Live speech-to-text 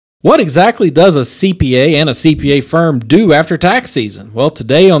What exactly does a CPA and a CPA firm do after tax season? Well,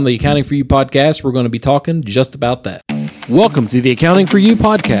 today on the Accounting for You podcast, we're going to be talking just about that. Welcome to the Accounting for You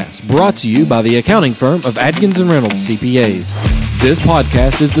podcast, brought to you by the accounting firm of Adkins and Reynolds CPAs. This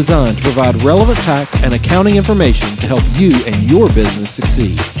podcast is designed to provide relevant tax and accounting information to help you and your business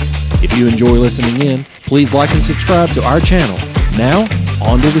succeed. If you enjoy listening in, please like and subscribe to our channel. Now,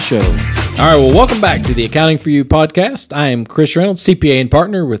 on to the show. All right, well, welcome back to the Accounting for You podcast. I am Chris Reynolds, CPA and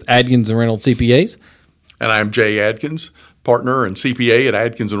partner with Adkins and Reynolds CPAs. And I'm Jay Adkins, partner and CPA at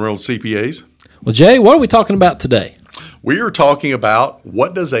Adkins and Reynolds CPAs. Well, Jay, what are we talking about today? We are talking about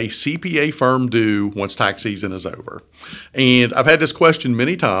what does a CPA firm do once tax season is over? And I've had this question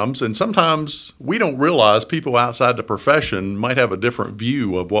many times, and sometimes we don't realize people outside the profession might have a different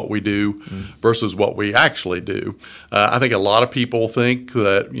view of what we do versus what we actually do. I think a lot of people think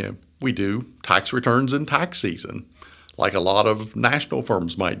that, we do tax returns in tax season, like a lot of national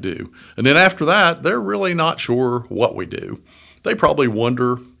firms might do. And then after that, they're really not sure what we do. They probably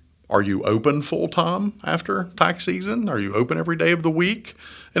wonder, are you open full-time after tax season? Are you open every day of the week?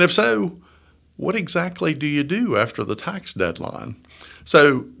 And if so, what exactly do you do after the tax deadline?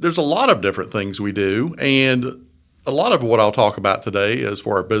 So there's a lot of different things we do, and a lot of what I'll talk about today is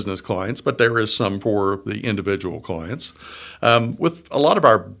for our business clients, but there is some for the individual clients. With a lot of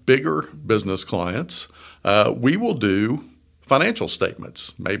our bigger business clients, we will do financial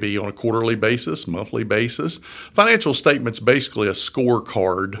statements, maybe on a quarterly basis, monthly basis. Financial statements basically a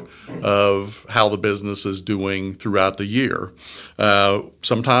scorecard of how the business is doing throughout the year.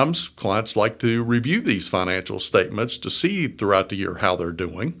 Sometimes clients like to review these financial statements to see throughout the year how they're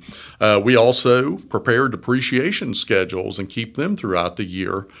doing. We also prepare depreciation schedules and keep them throughout the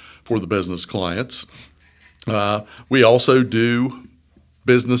year for the business clients. We also do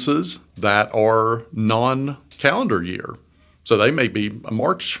businesses that are non-calendar year. So they may be a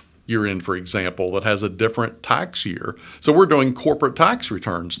March year end, for example, that has a different tax year. So we're doing corporate tax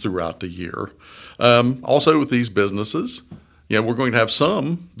returns throughout the year. Also with these businesses, we're going to have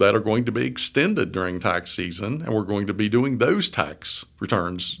some that are going to be extended during tax season, and we're going to be doing those tax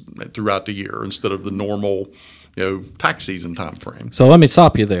returns throughout the year instead of the normal, tax season time frame. So let me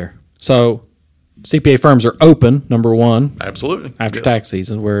stop you there. So CPA firms are open, number one. Absolutely. After tax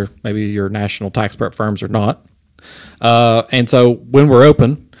season, where maybe your national tax prep firms are not. And so when we're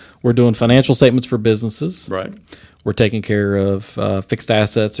open, we're doing financial statements for businesses. Right. We're taking care of fixed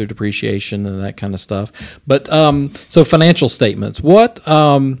assets or depreciation and that kind of stuff. But so financial statements, what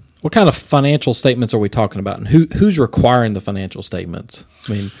kind of financial statements are we talking about, and who's requiring the financial statements?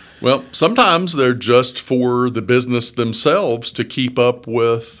 Well, sometimes they're just for the business themselves to keep up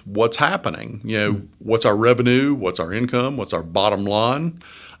with what's happening. What's our revenue, what's our income, what's our bottom line.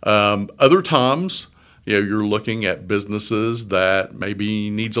 Other times, you're looking at businesses that maybe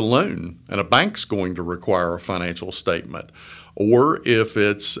needs a loan and a bank's going to require a financial statement. Or if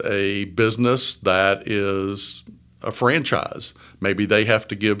it's a business that is a franchise, maybe they have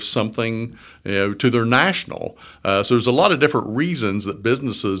to give something to their national. So there's a lot of different reasons that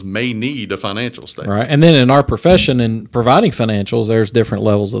businesses may need a financial statement. Right. And then in our profession in providing financials, there's different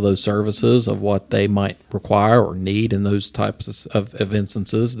levels of those services of what they might require or need in those types of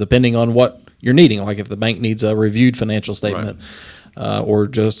instances, depending on what you're needing. Like if the bank needs a reviewed financial statement, right, or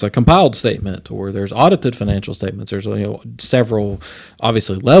just a compiled statement, or there's audited financial statements. There's several,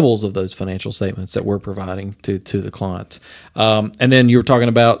 obviously, levels of those financial statements that we're providing to the clients. And then you were talking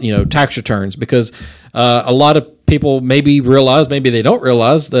about tax returns, because a lot of people maybe they don't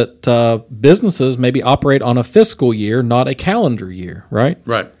realize that businesses maybe operate on a fiscal year, not a calendar year, right?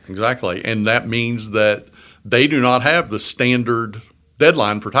 Right, exactly. And that means that they do not have the standard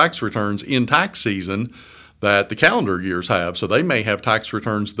deadline for tax returns in tax season that the calendar years have. So they may have tax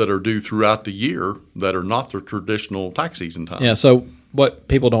returns that are due throughout the year that are not the traditional tax season time. Yeah, so what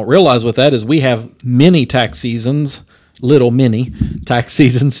people don't realize with that is we have mini tax seasons, little mini tax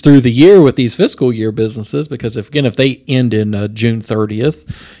seasons through the year with these fiscal year businesses, because if they end in June 30th,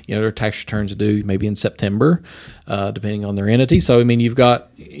 their tax returns are due maybe in September, depending on their entity. So you've got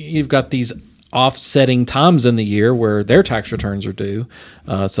these offsetting times in the year where their tax returns are due.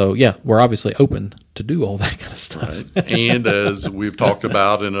 So we're obviously open to do all that kind of stuff. Right. And as we've talked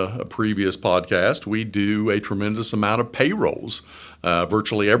about in a previous podcast, we do a tremendous amount of payrolls.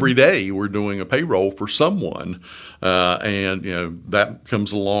 Virtually every day we're doing a payroll for someone. And that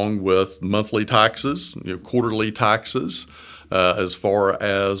comes along with monthly taxes, quarterly taxes. As far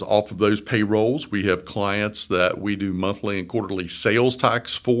as off of those payrolls, we have clients that we do monthly and quarterly sales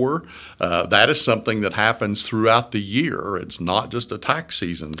tax for. That is something that happens throughout the year. It's not just a tax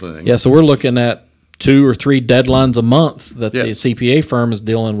season thing. Yeah, so we're looking at 2 or 3 deadlines a month that Yes. the CPA firm is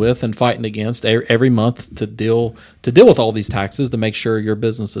dealing with and fighting against every month to deal with all these taxes to make sure your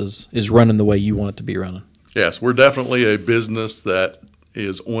business is running the way you want it to be running. Yes, we're definitely a business that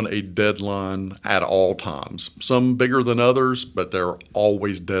is on a deadline at all times. Some bigger than others, but there are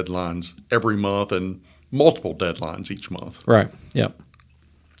always deadlines every month and multiple deadlines each month. Right. Yep.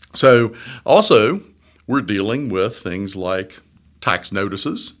 So also, we're dealing with things like tax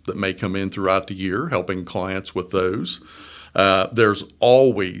notices that may come in throughout the year, helping clients with those. There's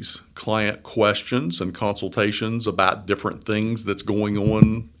always client questions and consultations about different things that's going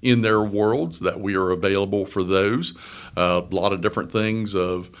on in their worlds that we are available for those. A lot of different things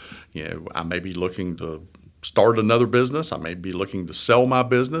of, I may be looking to start another business. I may be looking to sell my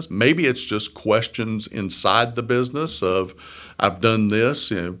business. Maybe it's just questions inside the business of, I've done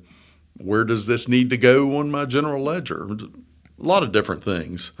this, where does this need to go on my general ledger? A lot of different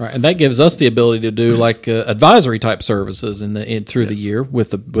things. Right, and that gives us the ability to do like advisory type services through the year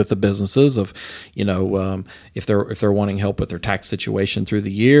with the businesses of, if they're wanting help with their tax situation through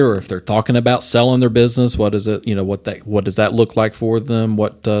the year, or if they're talking about selling their business, what is it? What does that look like for them?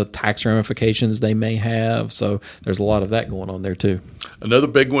 What tax ramifications they may have? So there's a lot of that going on there too. Another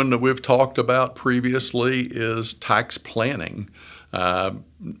big one that we've talked about previously is tax planning.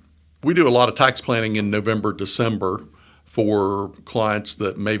 We do a lot of tax planning in November, December, for clients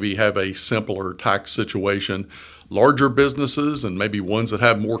that maybe have a simpler tax situation. Larger businesses and maybe ones that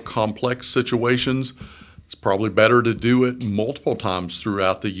have more complex situations, it's probably better to do it multiple times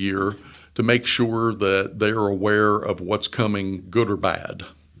throughout the year to make sure that they are aware of what's coming, good or bad.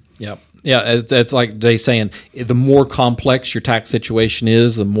 Yep. Yeah, it's like Jay saying, the more complex your tax situation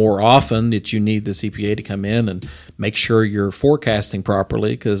is, the more often that you need the CPA to come in and make sure you're forecasting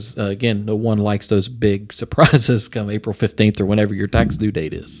properly because, again, no one likes those big surprises come April 15th or whenever your tax due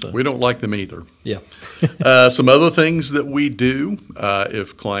date is. So. We don't like them either. Yeah. Some other things that we do,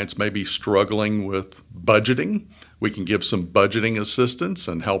 if clients may be struggling with budgeting, we can give some budgeting assistance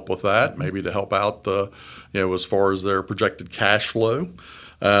and help with that, maybe to help out as far as their projected cash flow.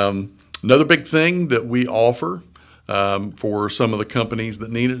 Another big thing that we offer for some of the companies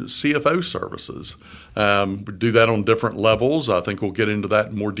that need it is CFO services. We do that on different levels. I think we'll get into that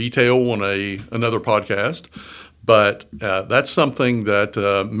in more detail on another podcast. But that's something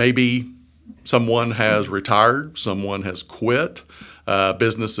that maybe someone has retired, someone has quit,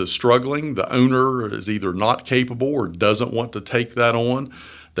 business is struggling, the owner is either not capable or doesn't want to take that on.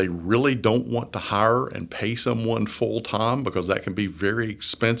 They really don't want to hire and pay someone full-time because that can be very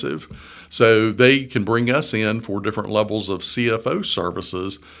expensive. So they can bring us in for different levels of CFO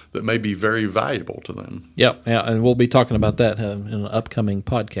services that may be very valuable to them. Yep, yeah, and we'll be talking about that in an upcoming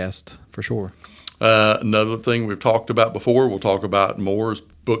podcast for sure. Another thing we've talked about before, we'll talk about more, is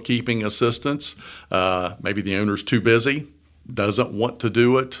bookkeeping assistance. Maybe the owner's too busy, doesn't want to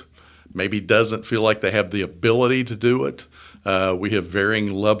do it, maybe doesn't feel like they have the ability to do it. We have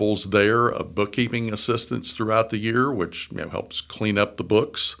varying levels there of bookkeeping assistance throughout the year, which helps clean up the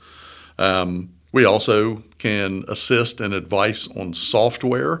books. We also can assist and advice on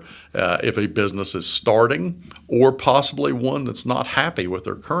software if a business is starting or possibly one that's not happy with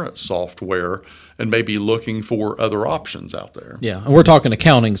their current software and maybe looking for other options out there. Yeah, and we're talking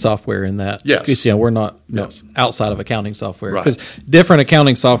accounting software in that. Yes. We're not outside of accounting software. Because different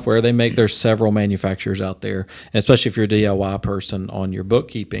accounting software, there's several manufacturers out there, and especially if you're a DIY person on your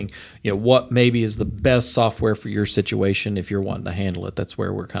bookkeeping, what maybe is the best software for your situation if you're wanting to handle it. That's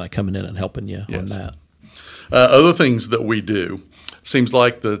where we're kind of coming in and helping you on that. Other things that we do, seems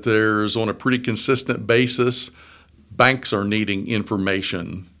like that there's on a pretty consistent basis, banks are needing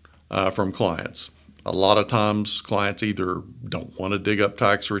information from clients. A lot of times clients either don't want to dig up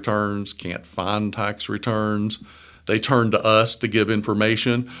tax returns, can't find tax returns. They turn to us to give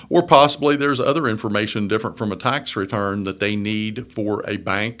information, or possibly there's other information different from a tax return that they need for a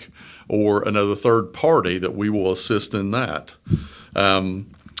bank or another third party that we will assist in that.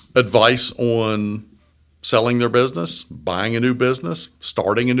 Advice on selling their business, buying a new business,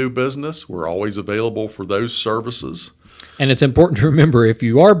 starting a new business. We're always available for those services. And it's important to remember, if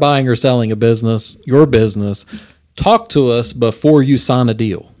you are buying or selling your business, talk to us before you sign a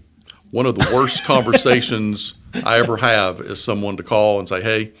deal. One of the worst conversations I ever have is someone to call and say,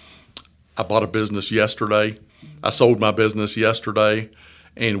 hey, I bought a business yesterday. I sold my business yesterday,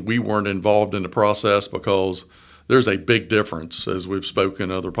 and we weren't involved in the process because there's a big difference, as we've spoken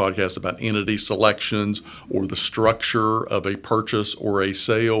in other podcasts, about entity selections or the structure of a purchase or a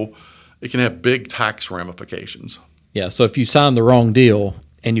sale. It can have big tax ramifications. Yeah, so if you sign the wrong deal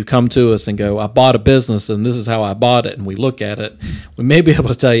and you come to us and go, I bought a business and this is how I bought it, and we look at it, we may be able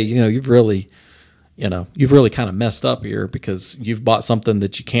to tell you, you've really you've really kind of messed up here because you've bought something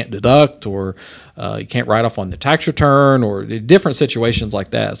that you can't deduct, or you can't write off on the tax return, or different situations like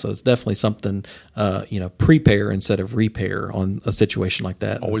that. So it's definitely something, prepare instead of repair on a situation like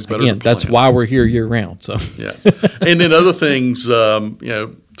that. Always better Again, to plan. that's why we're here year round. So Yes. And then other things,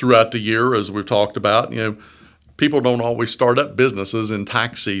 throughout the year, as we've talked about, people don't always start up businesses in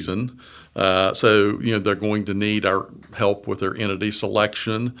tax season. So they're going to need our help with their entity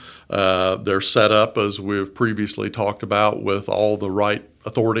selection, their setup, as we've previously talked about, with all the right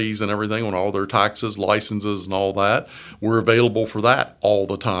authorities and everything on all their taxes, licenses, and all that. We're available for that all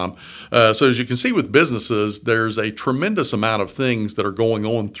the time. So as you can see with businesses, there's a tremendous amount of things that are going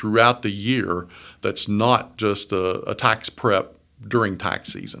on throughout the year that's not just a tax prep during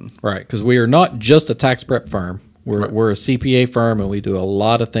tax season. right, because we are not just a tax prep firm. We're a CPA firm, and we do a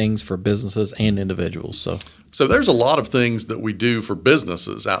lot of things for businesses and individuals. So there's a lot of things that we do for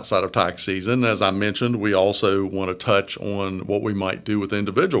businesses outside of tax season. As I mentioned, we also want to touch on what we might do with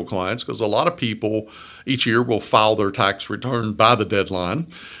individual clients, because a lot of people each year will file their tax return by the deadline,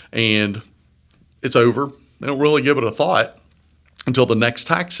 and it's over. They don't really give it a thought until the next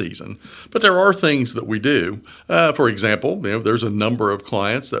tax season. But there are things that we do. For example, there's a number of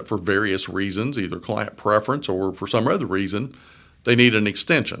clients that for various reasons, either client preference or for some other reason, they need an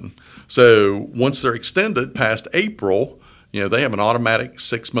extension. So once they're extended past April, they have an automatic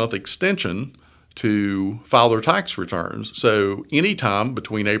 6-month extension to file their tax returns. So anytime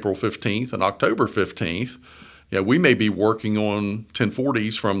between April 15th and October 15th, we may be working on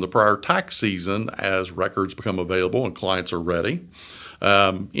 1040s from the prior tax season as records become available and clients are ready.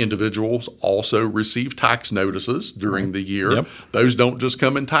 Individuals also receive tax notices during the year. Yep. Those don't just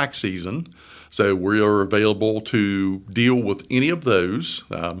come in tax season. So we are available to deal with any of those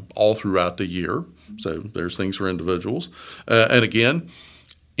all throughout the year. So there's things for individuals. And again,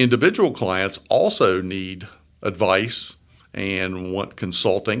 individual clients also need advice and want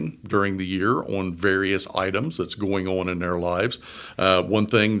consulting during the year on various items that's going on in their lives. One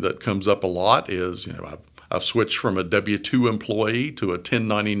thing that comes up a lot is, I've switched from a W-2 employee to a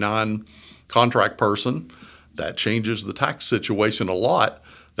 1099 contract person. That changes the tax situation a lot.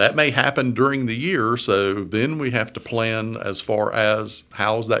 That may happen during the year, so then we have to plan as far as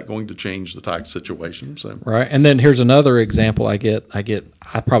how is that going to change the tax situation. So. Right, and then here's another example I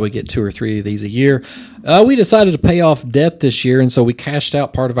probably get 2 or 3 of these a year. We decided to pay off debt this year, and so we cashed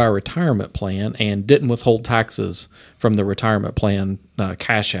out part of our retirement plan and didn't withhold taxes from the retirement plan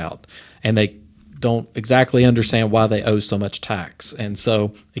cash out. And they don't exactly understand why they owe so much tax. And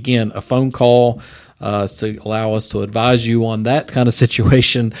so, again, a phone call to allow us to advise you on that kind of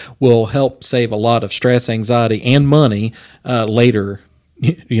situation will help save a lot of stress, anxiety, and money later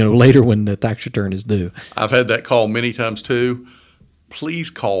when the tax return is due. I've had that call many times too.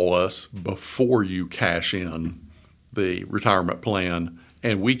 Please call us before you cash in the retirement plan,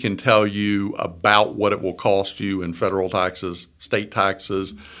 and we can tell you about what it will cost you in federal taxes, state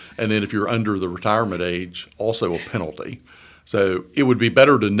taxes, and then if you're under the retirement age, also a penalty. So it would be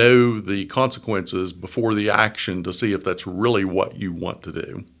better to know the consequences before the action to see if that's really what you want to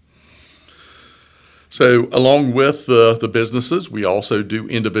do. So along with the businesses, we also do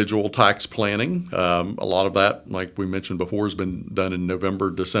individual tax planning. A lot of that, like we mentioned before, has been done in November,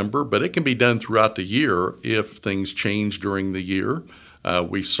 December, but it can be done throughout the year if things change during the year.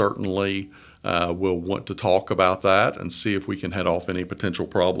 We certainly will want to talk about that and see if we can head off any potential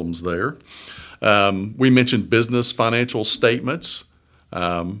problems there. We mentioned business financial statements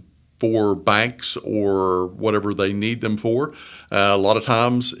for banks or whatever they need them for. A lot of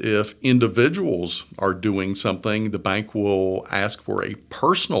times if individuals are doing something, the bank will ask for a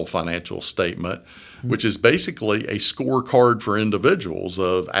personal financial statement, which is basically a scorecard for individuals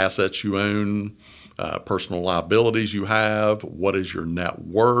of assets you own, personal liabilities you have, what is your net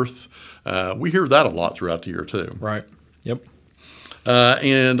worth. We hear that a lot throughout the year too. Right. Yep.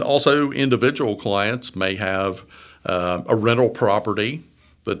 And also individual clients may have a rental property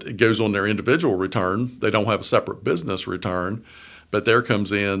that goes on their individual return. They don't have a separate business return, but there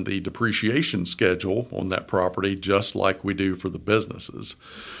comes in the depreciation schedule on that property just like we do for the businesses.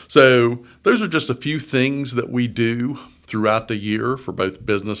 So those are just a few things that we do throughout the year for both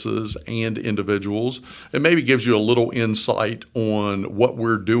businesses and individuals. It maybe gives you a little insight on what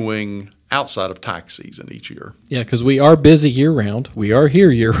we're doing outside of tax season each year. Yeah, because we are busy year-round. We are here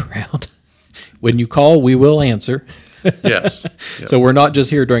year-round. When you call, we will answer. Yes. Yep. So we're not just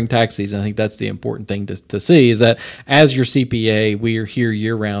here during tax season. I think that's the important thing to see is that as your CPA, we are here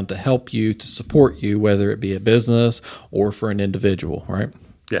year-round to help you, to support you, whether it be a business or for an individual, right?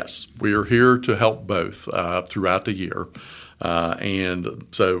 Yes, we are here to help both throughout the year. And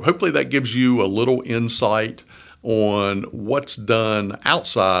so hopefully that gives you a little insight on what's done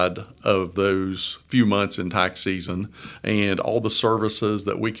outside of those few months in tax season and all the services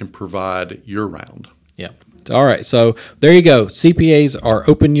that we can provide year-round. Yeah. All right. So there you go. CPAs are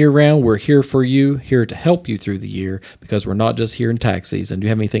open year-round. We're here for you, here to help you through the year because we're not just here in tax season. Do you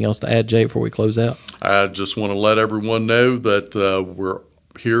have anything else to add, Jay, before we close out? I just want to let everyone know that we're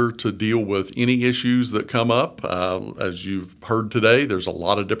here to deal with any issues that come up. As you've heard today, there's a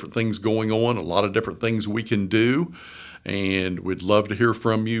lot of different things going on, a lot of different things we can do, and we'd love to hear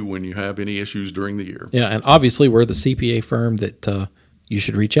from you when you have any issues during the year. Yeah, and obviously we're the CPA firm that you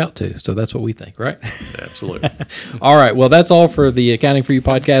should reach out to. So that's what we think, right? Absolutely. All right. Well, that's all for the Accounting for You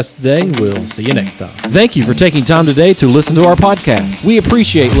podcast today. We'll see you next time. Thank you for taking time today to listen to our podcast. We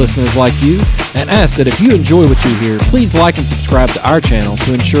appreciate listeners like you and ask that if you enjoy what you hear, please like and subscribe to our channel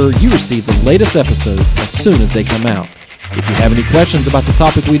to ensure you receive the latest episodes as soon as they come out. If you have any questions about the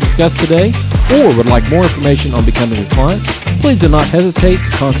topic we discussed today or would like more information on becoming a client, please do not hesitate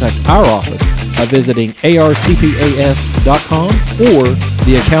to contact our office by visiting arcpas.com or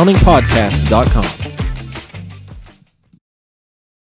theaccountingpodcast.com.